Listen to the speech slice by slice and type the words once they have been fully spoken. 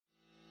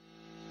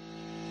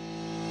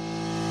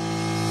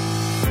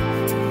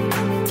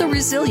The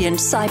Resilient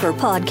Cyber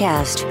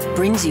Podcast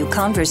brings you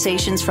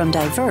conversations from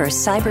diverse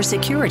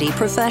cybersecurity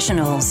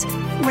professionals,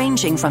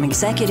 ranging from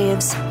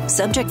executives,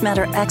 subject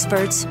matter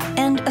experts,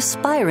 and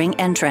aspiring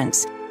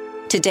entrants.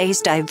 Today's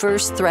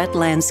diverse threat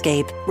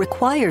landscape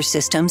requires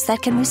systems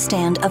that can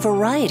withstand a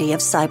variety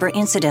of cyber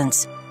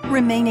incidents,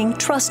 remaining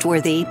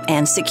trustworthy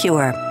and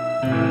secure.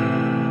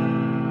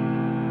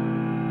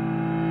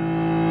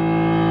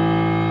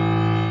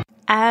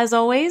 As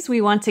always,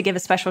 we want to give a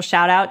special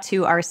shout out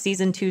to our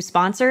Season 2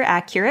 sponsor,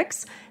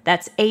 Accurics.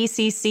 That's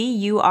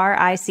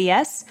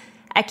ACCURICS.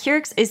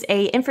 Accurics is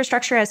a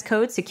infrastructure as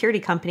code security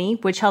company,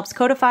 which helps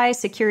codify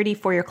security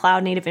for your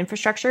cloud-native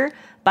infrastructure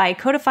by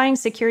codifying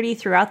security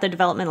throughout the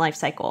development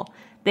lifecycle.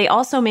 They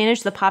also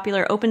manage the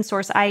popular open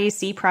source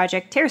IAC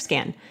project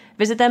Terrascan.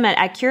 Visit them at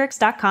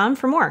accurics.com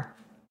for more.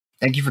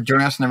 Thank you for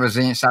joining us on the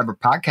Resilient Cyber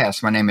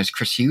Podcast. My name is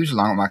Chris Hughes,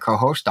 along with my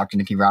co-host, Dr.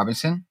 Nikki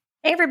Robinson.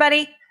 Hey,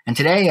 everybody. And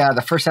today,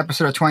 the first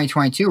episode of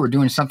 2022, we're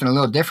doing something a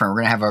little different.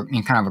 We're going to have a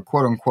kind of a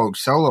quote-unquote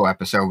solo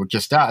episode with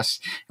just us.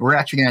 We're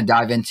actually going to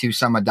dive into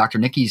some of Dr.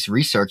 Nikki's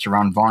research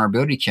around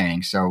vulnerability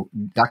chaining. So,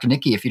 Dr.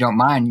 Nikki, if you don't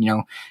mind,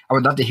 I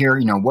would love to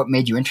hear, what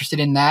made you interested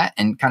in that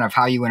and kind of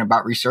how you went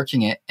about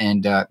researching it,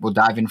 and we'll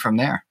dive in from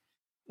there.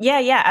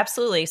 Yeah,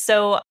 absolutely.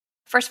 So,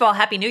 first of all,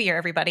 Happy New Year,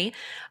 everybody.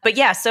 But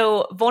yeah,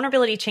 so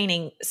vulnerability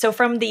chaining. So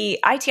from the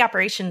IT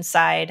operations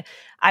side,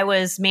 I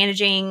was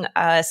managing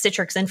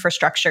Citrix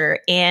infrastructure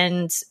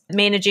and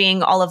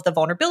managing all of the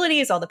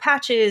vulnerabilities, all the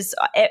patches,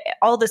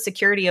 all the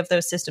security of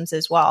those systems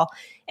as well.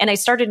 And I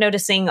started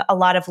noticing a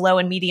lot of low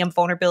and medium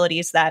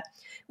vulnerabilities that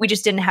we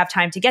just didn't have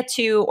time to get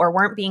to or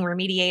weren't being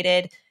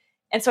remediated.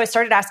 And so I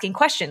started asking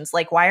questions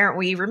like, why aren't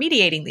we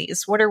remediating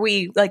these? Why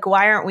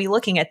aren't we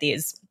looking at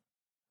these?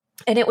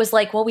 And it was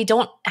like, well, we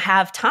don't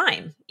have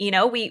time.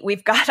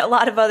 We've got a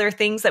lot of other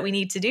things that we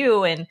need to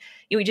do, and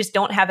we just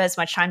don't have as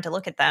much time to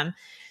look at them.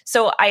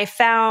 So I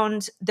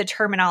found the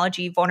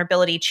terminology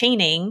vulnerability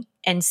chaining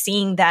and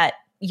seeing that,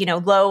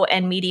 low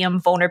and medium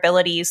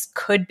vulnerabilities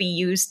could be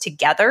used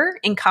together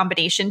in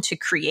combination to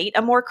create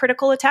a more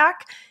critical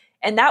attack.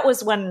 And that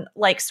was when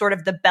sort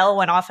of the bell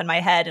went off in my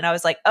head, and I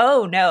was like,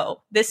 oh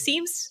no, this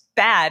seems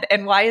bad.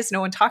 And why is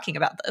no one talking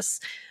about this?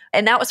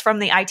 And that was from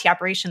the IT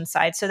operations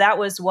side. So that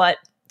was what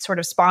sort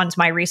of spawned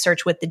my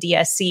research with the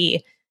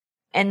DSC.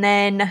 And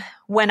then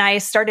when I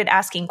started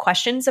asking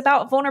questions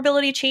about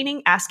vulnerability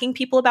chaining, asking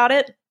people about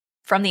it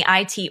from the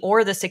IT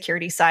or the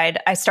security side,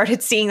 I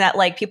started seeing that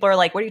people are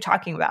like, what are you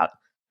talking about?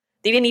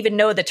 They didn't even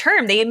know the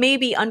term. They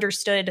maybe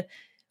understood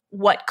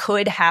what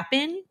could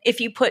happen if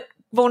you put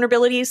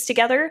vulnerabilities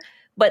together,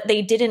 but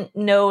they didn't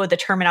know the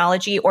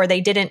terminology, or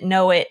they didn't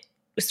know it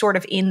sort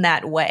of in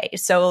that way.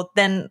 So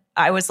then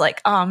I was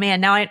like, oh man,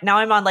 now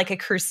I'm on a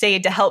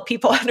crusade to help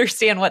people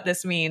understand what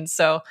this means.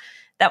 So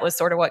that was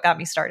sort of what got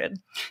me started.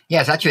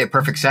 Yeah, it's actually a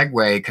perfect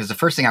segue, because the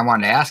first thing I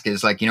wanted to ask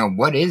is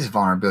what is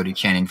vulnerability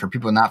chaining for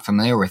people not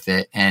familiar with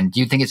it? And do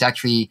you think it's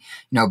actually,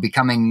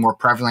 becoming more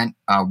prevalent,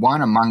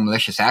 one, among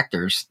malicious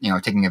actors,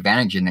 taking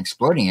advantage and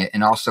exploiting it,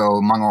 and also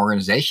among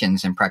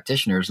organizations and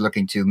practitioners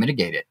looking to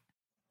mitigate it?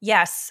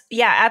 Yes.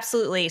 Yeah,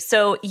 absolutely.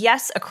 So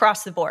yes,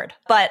 across the board,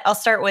 but I'll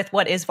start with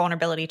what is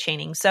vulnerability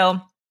chaining. So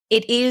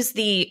it is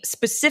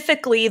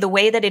specifically the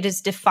way that it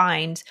is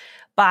defined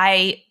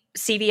by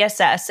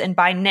CVSS and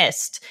by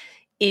NIST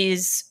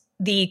is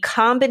the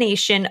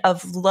combination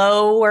of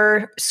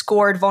lower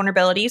scored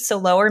vulnerabilities, so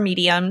lower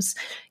mediums,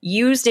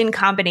 used in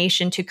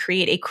combination to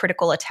create a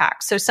critical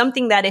attack. So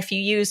something that if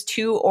you use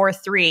 2 or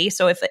 3,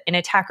 so if an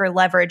attacker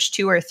leveraged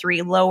 2 or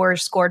 3 lower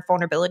scored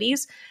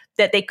vulnerabilities,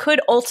 that they could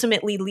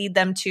ultimately lead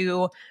them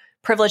to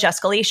privilege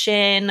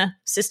escalation,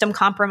 system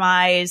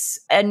compromise,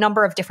 a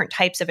number of different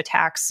types of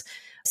attacks.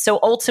 So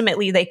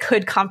ultimately, they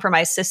could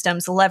compromise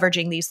systems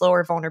leveraging these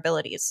lower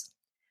vulnerabilities.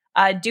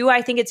 Do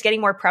I think it's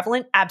getting more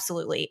prevalent?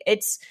 Absolutely.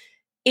 It's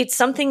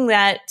something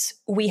that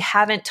we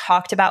haven't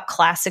talked about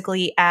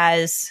classically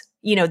as,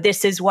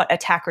 this is what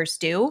attackers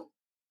do.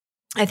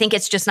 I think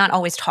it's just not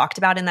always talked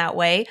about in that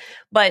way.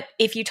 But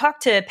if you talk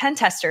to pen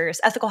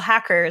testers, ethical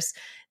hackers,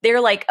 they're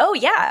like, oh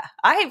yeah,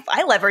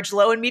 I leverage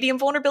low and medium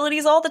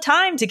vulnerabilities all the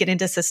time to get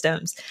into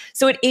systems.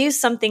 So it is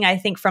something I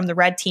think from the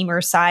red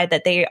teamer side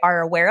that they are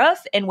aware of,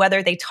 and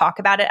whether they talk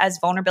about it as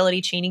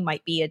vulnerability chaining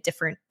might be a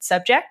different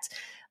subject.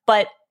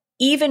 But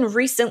even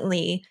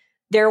recently,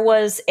 there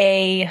was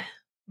a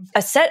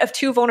set of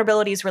 2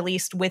 vulnerabilities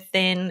released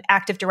within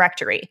Active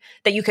Directory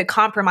that you could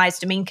compromise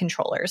domain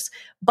controllers.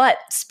 But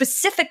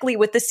specifically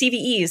with the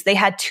CVEs, they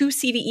had 2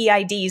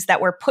 CVE IDs that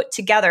were put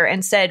together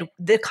and said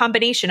the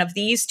combination of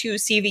these 2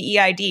 CVE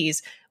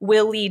IDs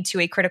will lead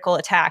to a critical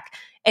attack.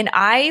 And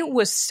I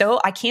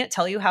can't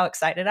tell you how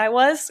excited I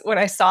was when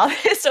I saw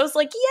this. I was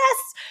like, yes,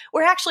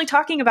 we're actually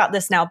talking about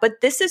this now.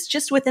 But this is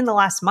just within the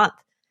last month.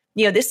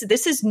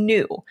 This is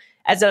new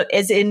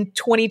as in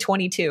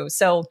 2022.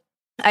 So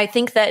I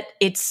think that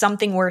it's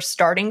something we're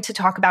starting to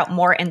talk about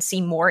more and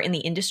see more in the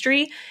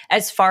industry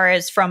as far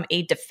as from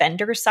a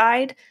defender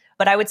side.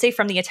 But I would say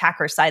from the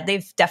attacker side,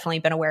 they've definitely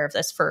been aware of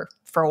this for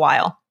a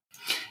while.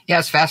 Yeah,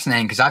 it's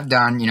fascinating because I've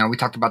done, we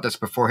talked about this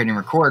before hitting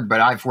record,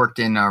 but I've worked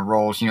in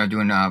roles,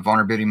 doing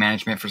vulnerability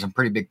management for some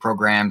pretty big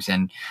programs.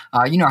 And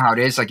you know how it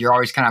is, like you're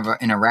always kind of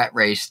in a rat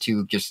race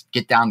to just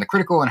get down the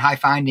critical and high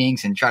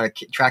findings and try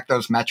to track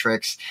those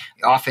metrics.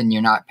 Often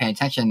you're not paying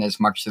attention as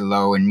much to the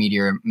low and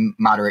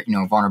moderate,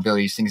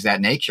 vulnerabilities, things of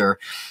that nature.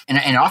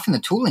 And often the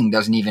tooling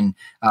doesn't even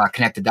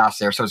connect the dots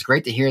there. So it's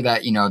great to hear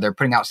that, they're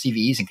putting out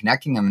CVEs and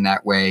connecting them in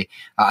that way.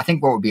 I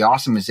think what would be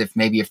awesome is if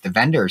the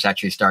vendors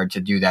actually started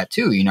to do that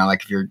too,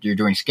 like if you're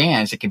doing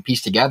scans, it can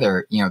piece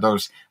together,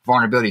 those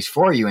vulnerabilities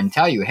for you and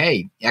tell you,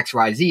 hey,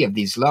 XYZ of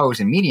these lows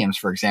and mediums,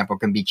 for example,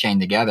 can be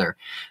chained together.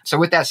 So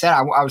with that said,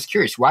 I was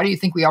curious, why do you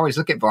think we always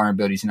look at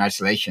vulnerabilities in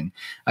isolation,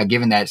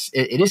 given that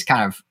it is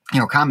kind of,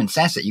 common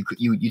sense that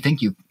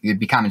it'd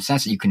be common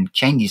sense that you can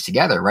chain these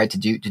together, right? To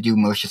do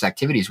malicious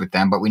activities with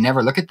them, but we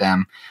never look at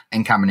them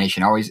in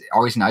combination, always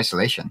in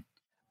isolation.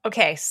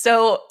 Okay,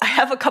 so I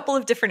have a couple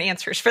of different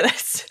answers for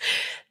this.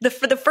 The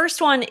first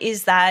one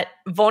is that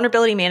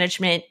vulnerability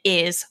management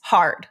is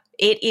hard.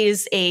 It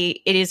is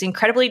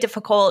incredibly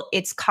difficult.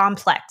 It's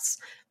complex.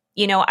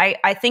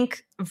 I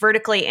think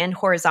vertically and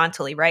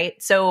horizontally, right?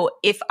 So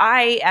if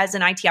I, as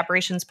an IT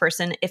operations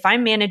person, if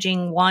I'm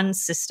managing one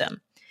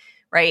system,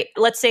 right?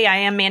 Let's say I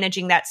am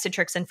managing that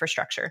Citrix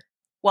infrastructure.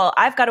 Well,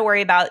 I've got to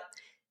worry about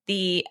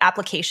the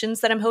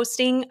applications that I'm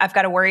hosting. I've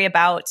got to worry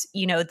about,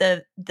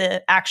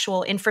 the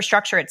actual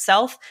infrastructure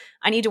itself.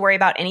 I need to worry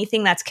about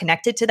anything that's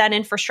connected to that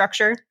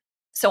infrastructure.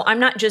 So I'm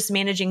not just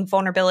managing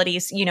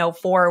vulnerabilities,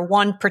 for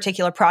one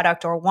particular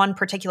product or one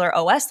particular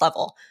OS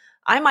level.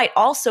 I might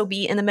also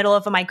be in the middle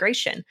of a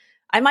migration.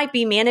 I might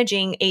be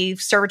managing a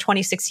Server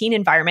 2016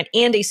 environment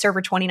and a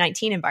Server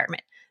 2019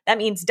 environment. That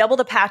means double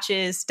the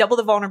patches, double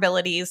the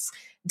vulnerabilities,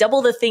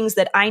 double the things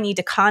that I need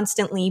to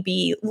constantly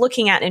be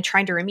looking at and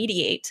trying to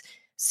remediate.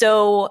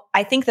 So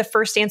I think the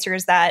first answer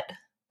is that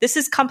this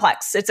is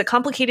complex. It's a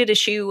complicated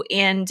issue,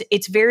 and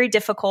it's very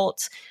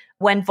difficult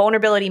when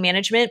vulnerability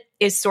management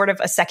is sort of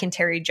a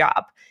secondary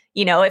job.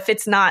 If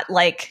it's not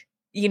like,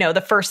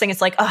 the first thing,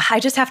 it's like, oh, I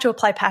just have to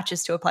apply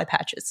patches to apply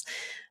patches.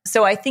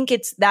 So I think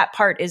it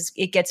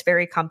gets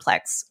very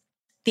complex.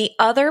 The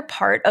other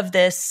part of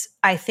this,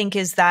 I think,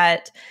 is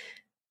that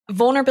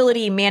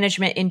vulnerability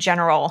management in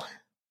general,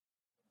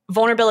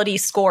 vulnerability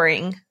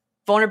scoring,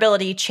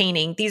 vulnerability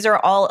chaining, these are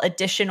all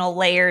additional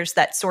layers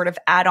that sort of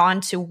add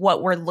on to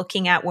what we're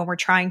looking at when we're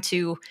trying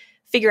to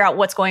figure out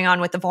what's going on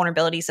with the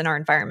vulnerabilities in our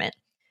environment.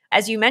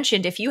 As you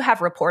mentioned, if you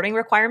have reporting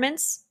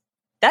requirements,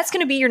 that's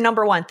going to be your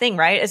number one thing,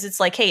 right? As it's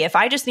like, hey, if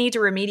I just need to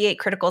remediate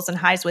criticals and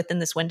highs within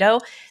this window,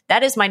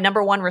 that is my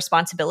number one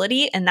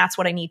responsibility, and that's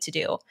what I need to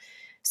do.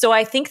 So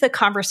I think the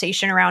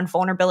conversation around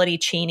vulnerability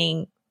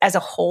chaining as a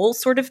whole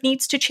sort of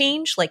needs to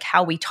change, like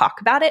how we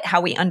talk about it,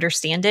 how we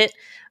understand it,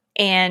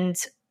 and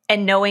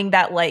knowing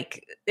that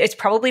like it's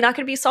probably not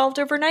going to be solved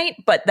overnight,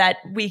 but that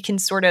we can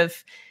sort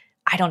of,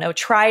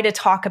 try to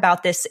talk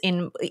about this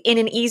in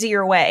an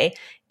easier way.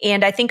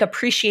 And I think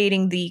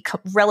appreciating the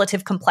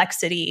relative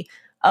complexity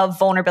of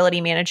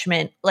vulnerability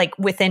management, like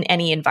within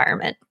any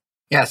environment.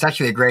 Yeah, it's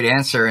actually a great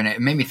answer. And it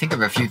made me think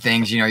of a few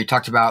things. You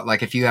talked about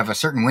like if you have a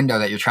certain window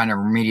that you're trying to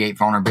remediate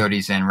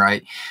vulnerabilities in,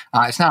 right?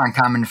 It's not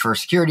uncommon for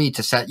security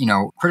to set,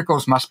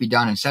 criticals must be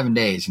done in 7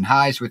 days and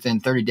highs within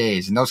 30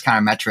 days and those kind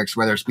of metrics,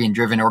 whether it's being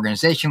driven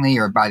organizationally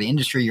or by the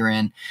industry you're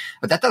in.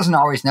 But that doesn't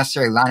always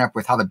necessarily line up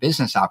with how the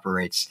business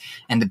operates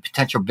and the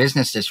potential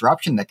business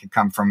disruption that could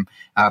come from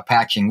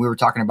patching. We were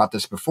talking about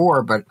this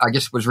before, but I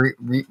just was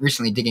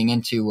recently digging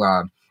into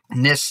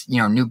NIST,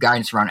 new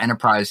guidance around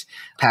enterprise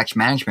patch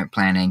management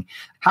planning.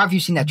 How have you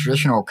seen that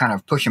traditional kind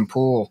of push and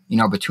pull,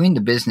 between the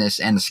business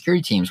and the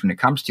security teams when it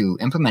comes to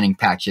implementing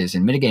patches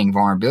and mitigating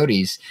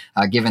vulnerabilities,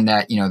 given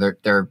that,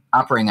 they're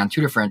operating on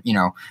two different,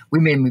 we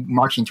may be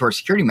marching towards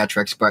security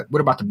metrics, but what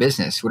about the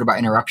business? What about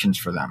interruptions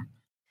for them?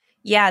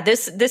 Yeah,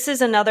 this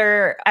is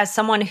another, as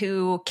someone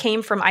who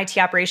came from IT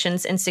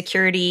operations and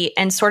security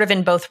and sort of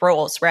in both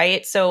roles,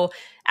 right? So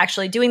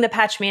actually doing the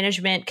patch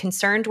management,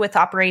 concerned with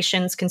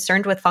operations,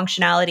 concerned with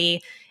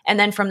functionality. And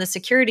then from the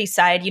security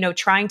side,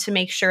 trying to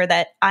make sure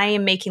that I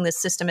am making the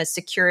system as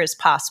secure as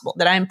possible,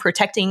 that I'm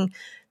protecting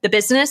the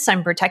business,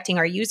 I'm protecting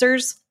our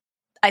users.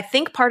 I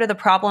think part of the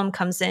problem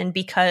comes in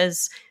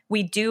because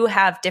we do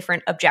have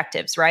different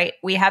objectives, right?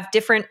 We have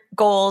different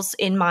goals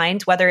in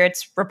mind, whether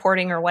it's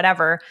reporting or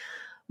whatever.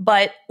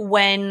 But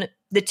when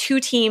the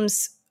two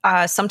teams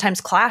sometimes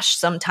clash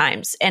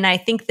sometimes, and I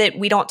think that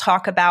we don't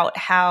talk about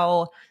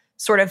how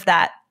sort of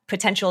that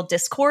potential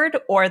discord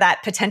or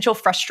that potential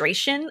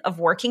frustration of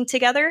working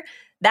together,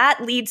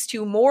 that leads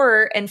to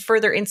more and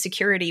further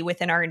insecurity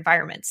within our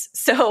environments.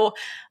 So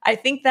I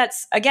think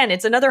that's, again,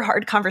 it's another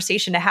hard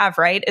conversation to have,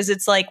 right? Is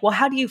it's like, well,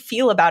 how do you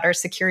feel about our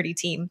security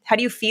team? How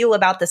do you feel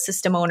about the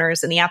system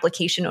owners and the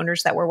application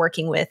owners that we're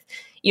working with?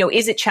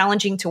 Is it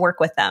challenging to work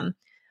with them?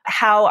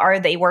 How are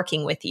they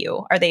working with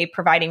you? Are they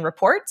providing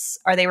reports?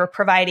 Are they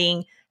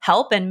providing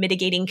help and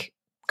mitigating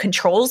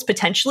controls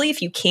potentially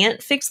if you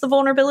can't fix the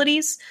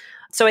vulnerabilities?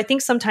 So I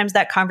think sometimes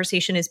that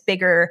conversation is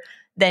bigger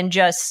than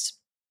just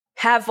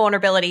have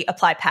vulnerability,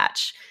 apply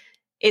patch.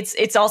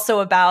 It's also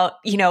about,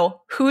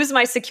 who's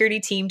my security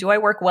team? Do I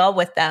work well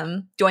with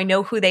them? Do I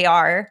know who they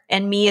are?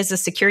 And me as a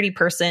security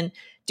person,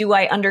 do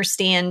I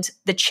understand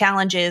the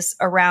challenges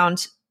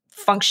around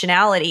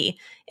functionality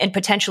and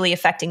potentially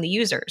affecting the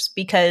users?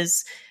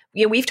 Because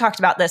we've talked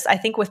about this, I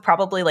think, with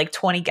probably like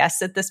 20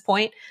 guests at this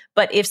point.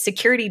 But if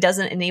security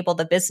doesn't enable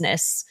the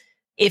business,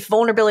 if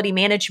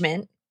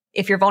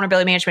your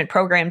vulnerability management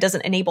program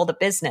doesn't enable the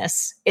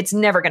business, it's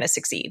never going to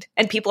succeed.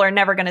 And people are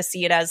never going to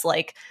see it as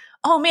like,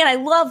 oh man, I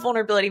love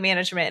vulnerability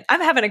management.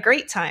 I'm having a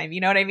great time.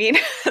 You know what I mean?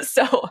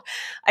 So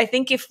I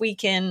think if we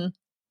can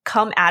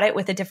come at it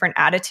with a different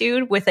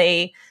attitude, with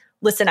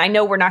listen, I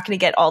know we're not going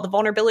to get all the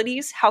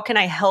vulnerabilities. How can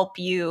I help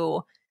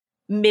you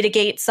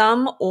mitigate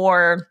some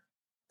or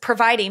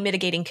provide a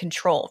mitigating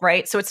control,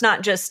 right? So it's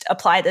not just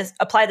apply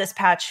this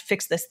patch,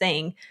 fix this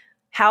thing.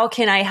 How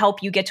can I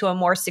help you get to a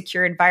more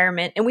secure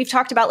environment? And we've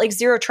talked about like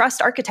zero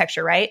trust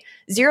architecture, right?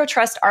 Zero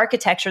trust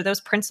architecture,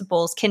 those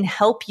principles can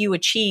help you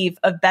achieve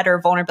a better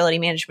vulnerability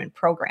management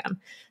program.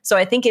 So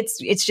I think it's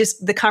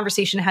just the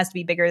conversation has to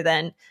be bigger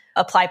than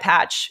apply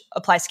patch,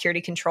 apply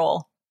security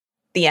control,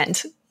 the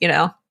end,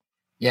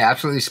 Yeah,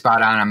 absolutely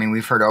spot on. I mean,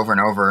 we've heard over and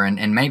over,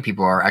 and many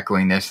people are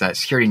echoing this, that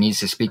security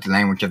needs to speak the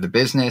language of the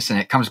business. And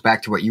it comes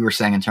back to what you were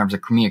saying in terms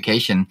of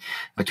communication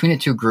between the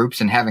two groups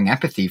and having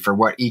empathy for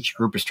what each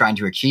group is trying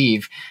to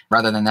achieve,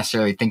 rather than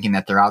necessarily thinking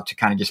that they're out to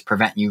kind of just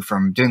prevent you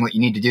from doing what you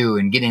need to do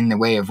and get in the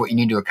way of what you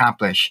need to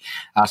accomplish.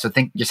 So I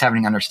think just having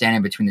an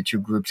understanding between the two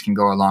groups can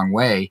go a long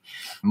way.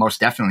 Most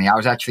definitely. I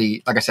was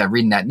actually, like I said,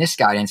 reading that NIST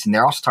guidance, and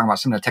they're also talking about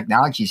some of the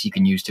technologies you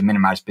can use to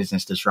minimize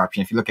business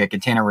disruption. If you look at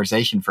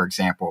containerization, for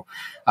example,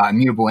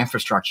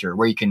 infrastructure,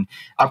 where you can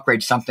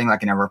upgrade something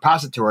like in a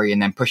repository and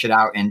then push it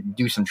out and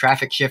do some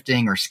traffic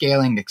shifting or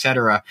scaling, et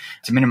cetera,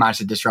 to minimize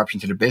the disruption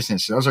to the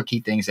business. So those are key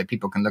things that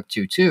people can look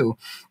to too.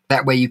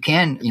 That way you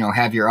can,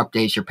 have your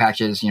updates, your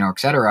patches, et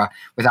cetera,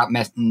 without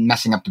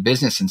messing up the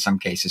business in some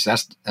cases.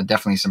 That's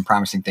definitely some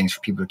promising things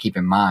for people to keep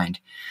in mind.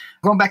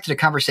 Going back to the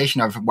conversation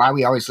of why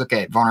we always look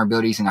at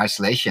vulnerabilities and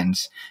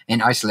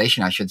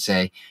isolation, I should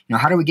say,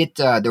 how do we get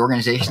the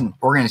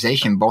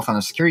organization, both on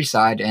the security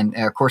side and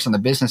of course on the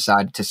business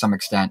side to some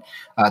extent,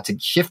 to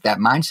shift that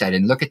mindset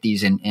and look at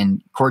these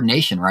in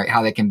coordination, right?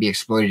 How they can be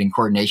exploited in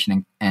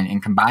coordination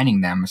and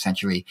combining them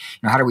essentially.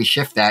 How do we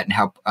shift that and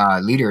help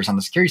leaders on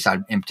the security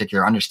side in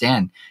particular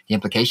understand the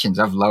implications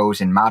of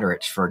lows and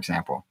moderates, for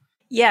example?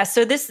 Yeah,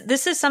 so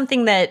this is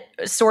something that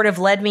sort of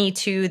led me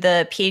to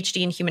the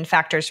PhD in human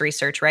factors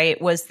research, right?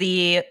 Was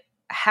does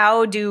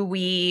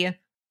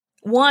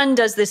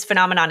this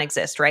phenomenon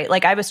exist, right?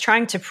 Like I was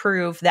trying to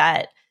prove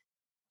that,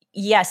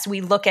 yes,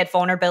 we look at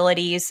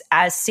vulnerabilities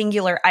as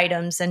singular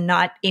items and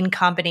not in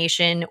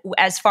combination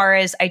as far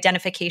as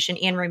identification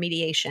and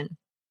remediation.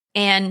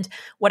 And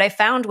what I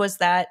found was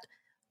that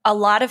a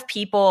lot of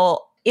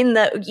people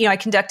I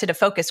conducted a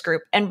focus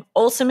group, and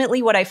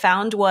ultimately what I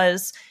found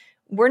was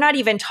we're not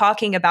even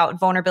talking about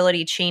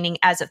vulnerability chaining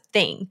as a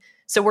thing.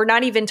 So we're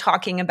not even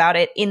talking about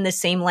it in the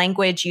same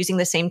language, using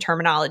the same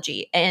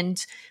terminology.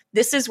 And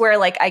this is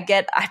where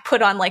I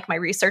put on like my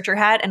researcher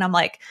hat and I'm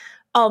like,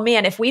 oh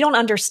man, if we don't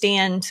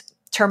understand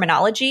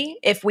terminology,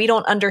 if we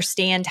don't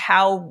understand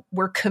how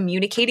we're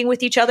communicating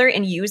with each other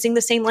and using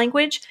the same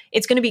language,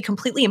 it's going to be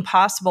completely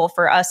impossible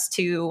for us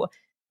to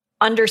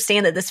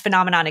understand that this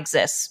phenomenon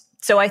exists.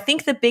 So I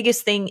think the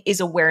biggest thing is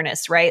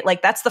awareness, right?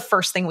 Like that's the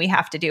first thing we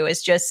have to do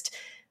is just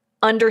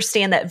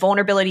understand that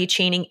vulnerability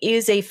chaining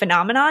is a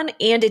phenomenon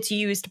and it's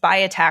used by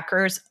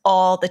attackers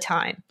all the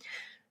time.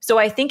 So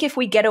I think if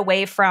we get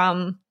away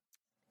from,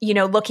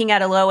 looking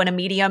at a low and a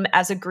medium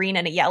as a green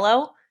and a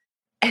yellow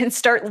and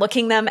start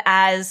looking them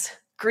as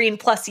green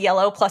plus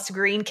yellow plus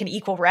green can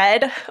equal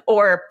red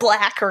or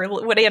black or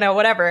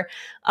whatever.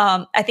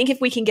 I think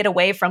if we can get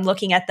away from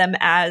looking at them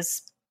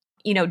as,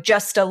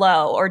 just a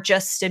low or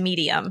just a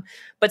medium,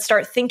 but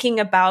start thinking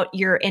about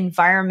your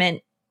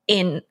environment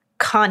in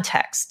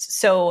context.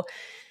 So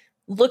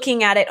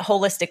looking at it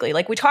holistically,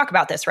 like we talk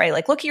about this, right?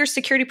 Like look at your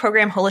security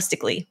program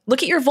holistically,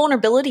 look at your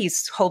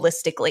vulnerabilities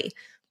holistically.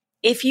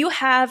 If you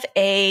have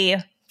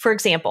for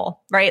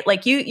example, right?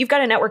 Like you've got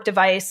a network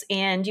device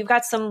and you've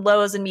got some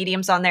lows and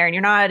mediums on there and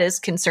you're not as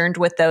concerned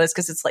with those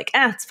because it's like,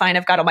 it's fine.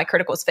 I've got all my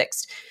criticals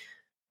fixed.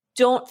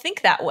 Don't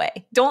think that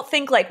way. Don't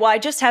think like, well, I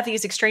just have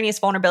these extraneous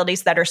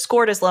vulnerabilities that are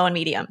scored as low and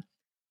medium.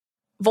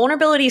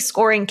 Vulnerability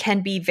scoring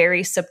can be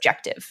very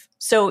subjective.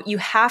 So you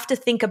have to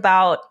think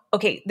about,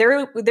 okay,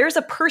 there's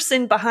a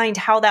person behind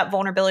how that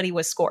vulnerability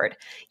was scored.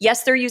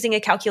 Yes, they're using a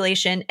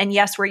calculation, and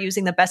yes, we're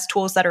using the best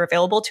tools that are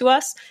available to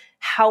us.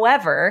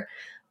 However,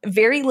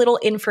 very little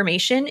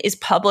information is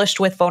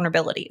published with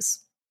vulnerabilities.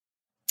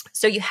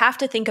 So you have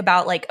to think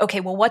about like,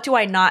 okay, well, what do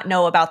I not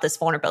know about this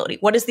vulnerability?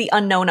 What is the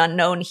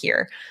unknown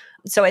here?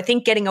 So I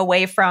think getting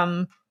away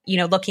from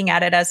looking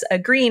at it as a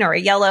green or a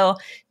yellow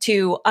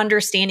to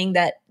understanding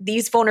that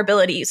these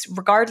vulnerabilities,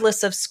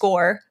 regardless of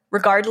score,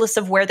 regardless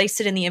of where they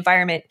sit in the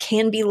environment,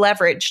 can be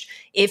leveraged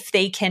if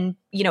they can,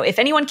 if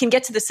anyone can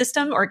get to the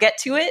system or get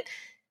to it,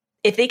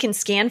 if they can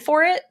scan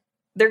for it,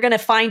 they're going to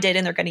find it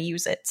and they're going to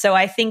use it. So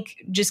I think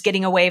just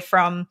getting away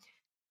from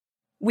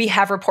we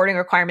have reporting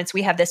requirements,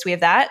 we have this, we have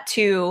that,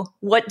 to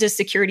what does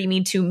security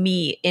mean to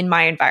me in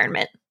my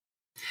environment?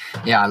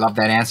 Yeah, I love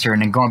that answer.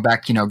 And then going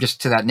back,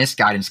 just to that NIST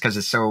guidance, because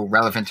it's so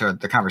relevant to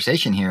the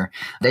conversation here,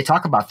 they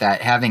talk about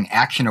that having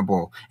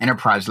actionable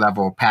enterprise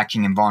level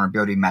patching and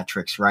vulnerability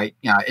metrics, right?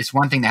 It's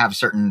one thing to have a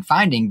certain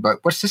finding,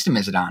 but what system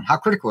is it on? How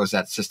critical is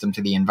that system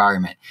to the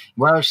environment?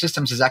 What other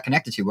systems is that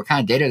connected to? What kind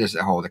of data does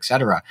it hold, et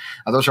cetera?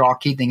 Those are all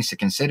key things to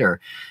consider.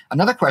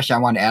 Another question I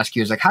wanted to ask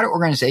you is like, how do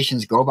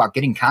organizations go about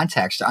getting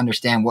context to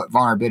understand what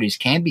vulnerabilities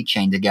can be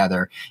chained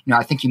together?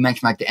 I think you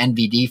mentioned like the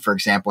NVD, for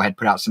example, had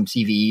put out some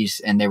CVEs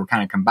and they were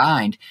kind of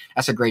combined.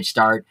 That's a great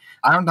start.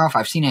 I don't know if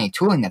I've seen any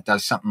tooling that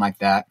does something like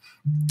that.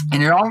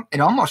 And it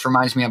almost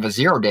reminds me of a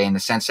 0 day in the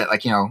sense that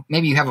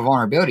maybe you have a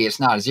vulnerability. It's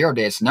not a 0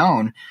 day, it's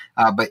known,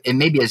 but it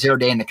may be a 0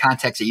 day in the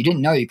context that you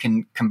didn't know you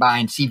can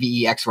combine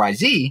CVE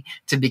XYZ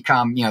to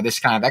become, this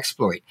kind of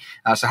exploit.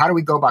 So how do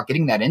we go about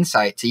getting that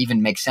insight to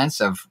even make sense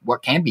of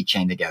what can be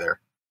chained together?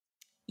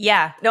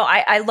 Yeah, no,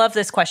 I love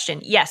this question.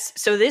 Yes.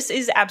 So this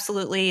is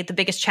absolutely the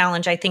biggest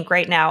challenge I think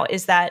right now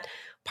is that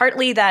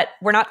partly that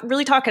we're not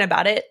really talking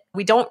about it.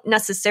 We don't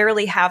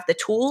necessarily have the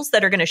tools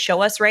that are going to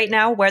show us right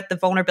now where the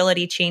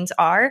vulnerability chains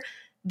are.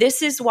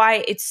 This is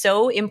why it's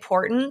so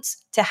important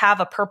to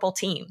have a purple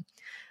team.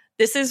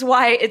 This is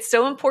why it's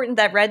so important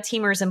that red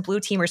teamers and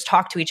blue teamers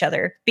talk to each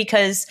other,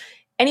 because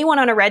anyone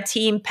on a red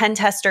team, pen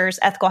testers,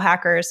 ethical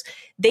hackers,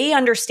 they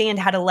understand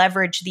how to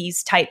leverage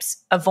these types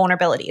of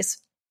vulnerabilities.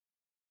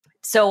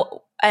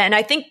 So, and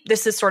I think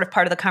this is sort of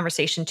part of the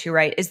conversation too,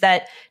 right? Is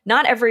that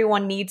not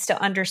everyone needs to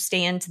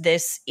understand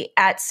this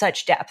at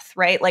such depth,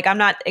 right? Like I'm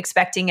not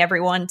expecting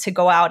everyone to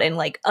go out and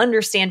like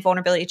understand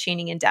vulnerability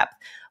chaining in depth.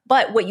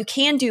 But what you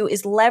can do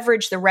is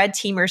leverage the red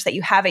teamers that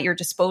you have at your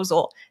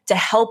disposal to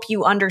help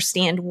you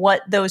understand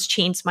what those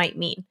chains might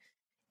mean.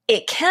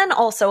 It can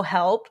also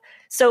help.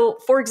 So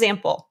for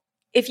example,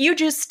 if you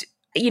just,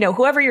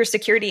 whoever your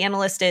security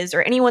analyst is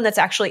or anyone that's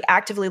actually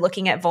actively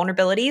looking at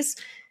vulnerabilities,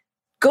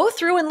 go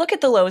through and look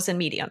at the lows and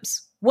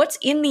mediums. What's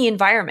in the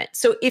environment?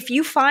 So if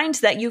you find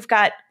that you've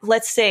got,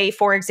 let's say,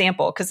 for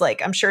example, because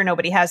I'm sure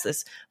nobody has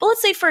this, but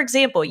let's say, for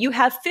example, you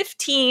have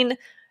 15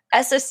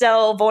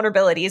 SSL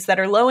vulnerabilities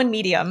that are low and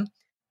medium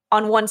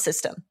on one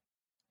system.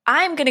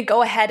 I'm going to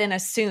go ahead and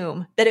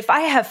assume that if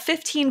I have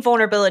 15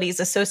 vulnerabilities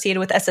associated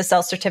with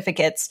SSL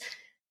certificates,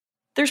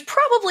 there's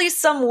probably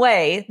some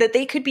way that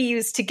they could be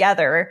used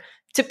together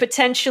to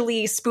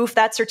potentially spoof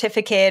that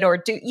certificate or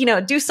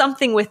do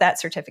something with that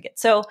certificate.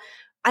 So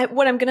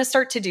what I'm going to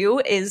start to do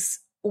is,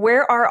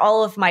 where are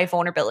all of my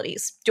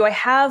vulnerabilities? Do I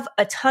have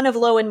a ton of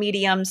low and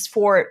mediums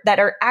that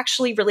are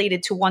actually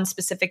related to one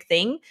specific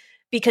thing?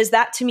 Because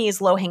that to me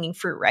is low hanging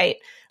fruit, right?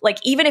 Like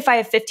even if I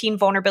have 15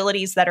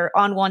 vulnerabilities that are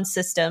on one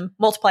system,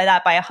 multiply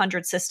that by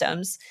 100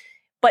 systems.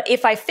 But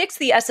if I fix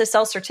the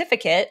SSL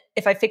certificate,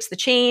 if I fix the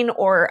chain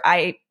or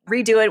I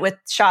redo it with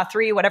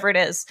SHA-3, whatever it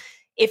is,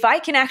 if I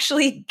can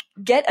actually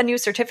get a new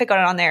certificate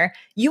on there,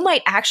 you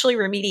might actually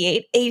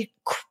remediate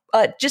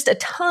just a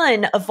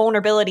ton of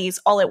vulnerabilities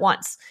all at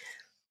once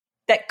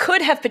that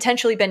could have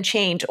potentially been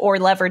chained or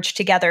leveraged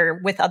together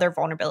with other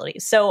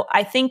vulnerabilities. So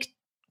I think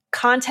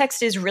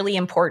context is really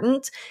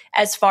important.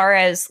 As far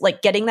as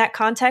like getting that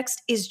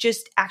context is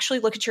just actually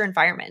look at your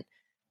environment.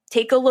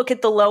 Take a look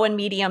at the low and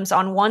mediums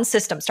on one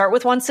system. Start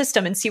with one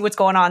system and see what's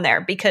going on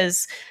there,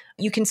 because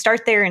you can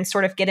start there and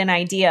sort of get an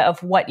idea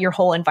of what your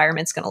whole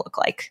environment's going to look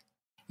like.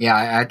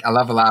 Yeah, I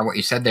love a lot of what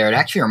you said there. It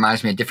actually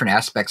reminds me of different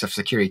aspects of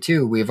security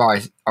too. We've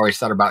always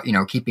thought about,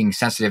 keeping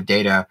sensitive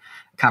data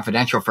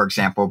confidential, for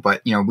example, but,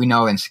 we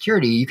know in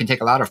security, you can take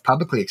a lot of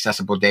publicly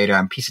accessible data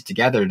and piece it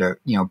together to,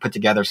 put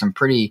together some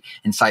pretty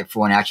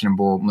insightful and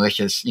actionable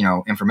malicious,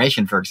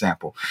 information, for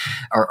example,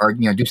 or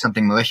do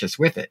something malicious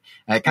with it.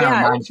 It kind of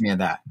reminds me of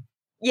that.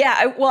 Yeah.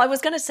 I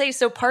was going to say,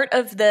 so part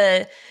of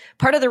the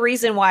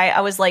reason why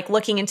I was like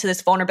looking into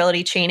this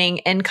vulnerability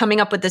chaining and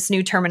coming up with this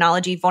new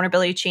terminology,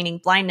 vulnerability chaining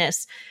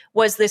blindness,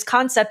 was this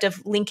concept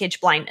of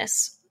linkage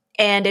blindness.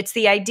 And it's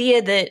the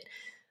idea that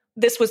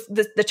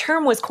the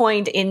term was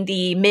coined in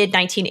the mid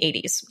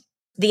 1980s.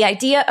 The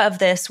idea of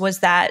this was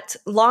that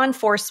law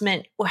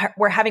enforcement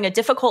were having a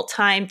difficult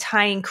time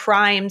tying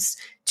crimes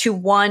to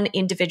one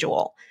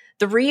individual.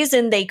 The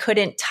reason they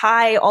couldn't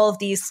tie all of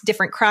these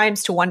different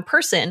crimes to one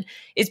person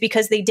is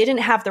because they didn't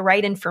have the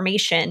right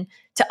information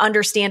to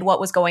understand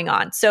what was going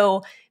on.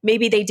 So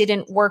maybe they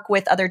didn't work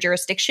with other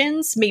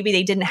jurisdictions. Maybe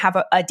they didn't have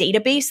a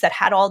database that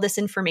had all this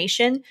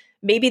information.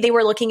 Maybe they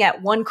were looking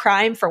at one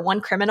crime for one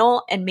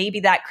criminal, and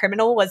maybe that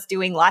criminal was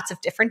doing lots of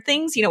different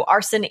things,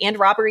 arson and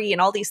robbery and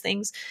all these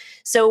things.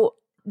 So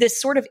this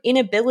sort of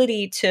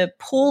inability to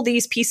pull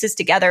these pieces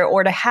together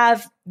or to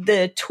have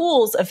the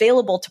tools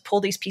available to pull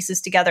these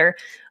pieces together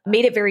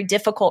made it very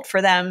difficult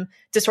for them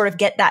to sort of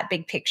get that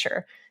big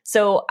picture.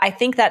 So I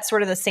think that's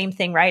sort of the same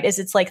thing, right? Is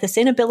it's like this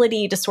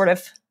inability to sort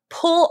of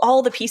pull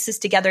all the pieces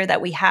together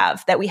that we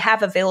have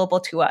available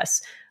to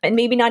us, and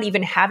maybe not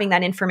even having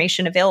that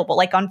information available,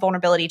 like on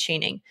vulnerability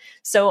chaining.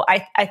 So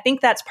I think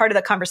that's part of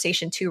the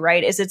conversation too,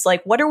 right? Is it's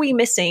like, what are we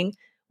missing?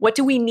 what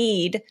do we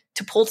need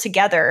to pull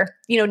together,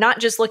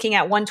 not just looking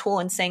at one tool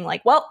and saying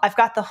like, well, I've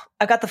got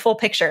the full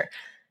picture.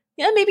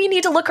 Maybe you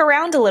need to look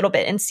around a little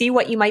bit and see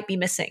what you might be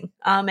missing.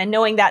 And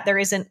knowing that there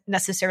isn't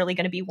necessarily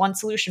going to be one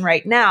solution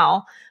right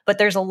now, but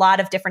there's a lot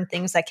of different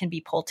things that can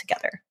be pulled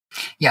together.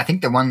 Yeah, I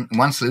think the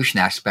one solution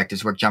aspect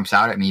is what jumps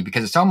out at me,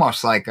 because it's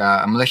almost like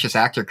a malicious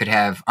actor could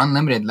have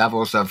unlimited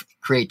levels of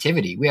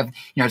creativity. We have,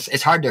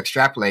 it's hard to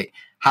extrapolate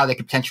how they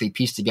could potentially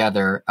piece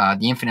together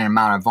the infinite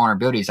amount of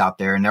vulnerabilities out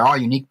there. And they're all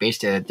unique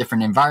based to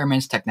different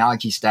environments,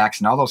 technology stacks,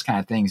 and all those kind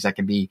of things that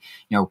can be,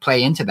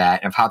 play into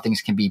that of how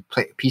things can be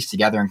pieced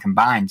together and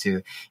combined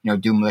to,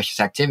 do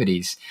malicious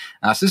activities.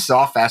 So this is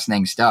all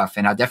fascinating stuff.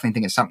 And I definitely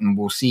think it's something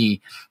we'll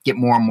see get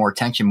more and more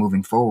attention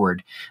moving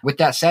forward. With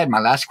that said, my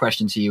last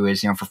question to you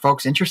is, for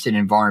folks interested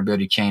in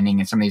vulnerability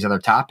chaining and some of these other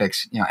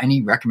topics,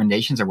 any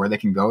recommendations of where they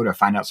can go to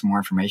find out some more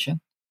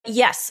information?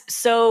 Yes.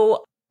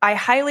 So I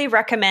highly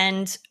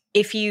recommend,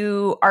 if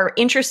you are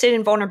interested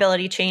in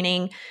vulnerability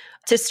chaining,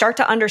 to start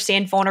to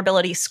understand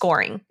vulnerability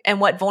scoring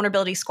and what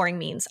vulnerability scoring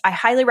means. I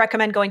highly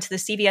recommend going to the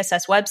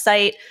CVSS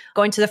website,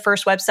 going to the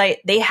FIRST website.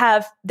 They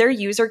have their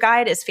user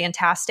guide is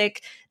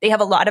fantastic. They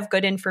have a lot of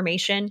good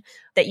information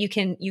that you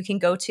can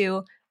go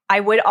to. I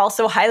would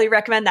also highly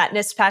recommend that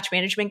NIST patch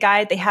management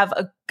guide. They have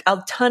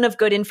a ton of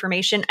good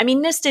information. I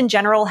mean, NIST in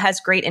general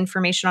has great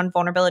information on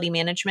vulnerability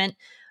management,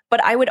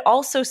 but I would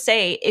also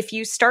say if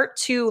you start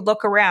to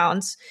look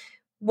around,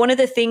 one of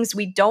the things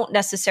we don't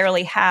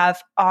necessarily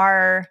have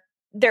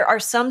there are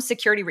some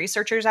security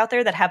researchers out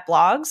there that have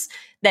blogs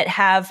that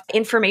have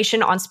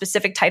information on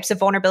specific types of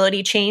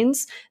vulnerability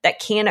chains that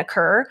can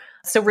occur.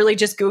 So really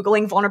just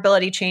Googling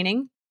vulnerability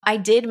chaining. I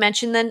did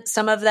mention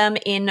some of them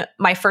in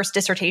my first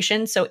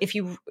dissertation. So if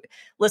you've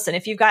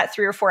got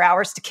 3 or 4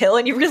 hours to kill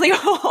and you really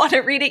want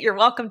to read it, you're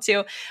welcome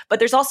to. But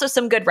there's also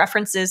some good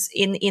references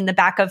in the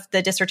back of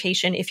the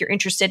dissertation if you're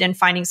interested in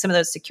finding some of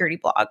those security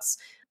blogs.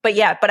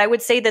 But I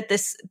would say that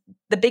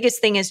the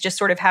biggest thing is just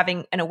sort of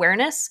having an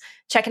awareness,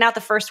 checking out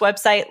the FIRST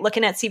website,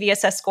 looking at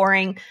CVSS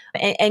scoring,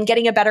 and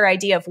getting a better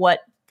idea of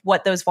what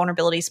those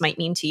vulnerabilities might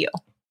mean to you.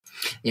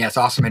 Yeah, it's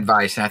awesome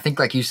advice. And I think,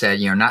 like you said,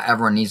 not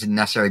everyone needs to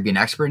necessarily be an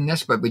expert in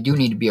this, but we do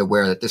need to be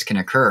aware that this can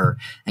occur,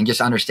 and just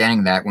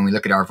understanding that when we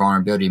look at our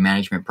vulnerability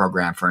management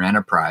program for an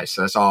enterprise.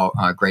 So that's all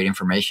great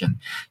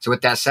information. So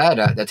with that said,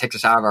 that takes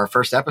us out of our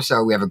first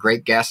episode. We have a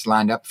great guest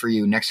lined up for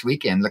you next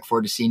week, and look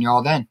forward to seeing you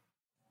all then.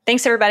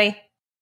 Thanks, everybody.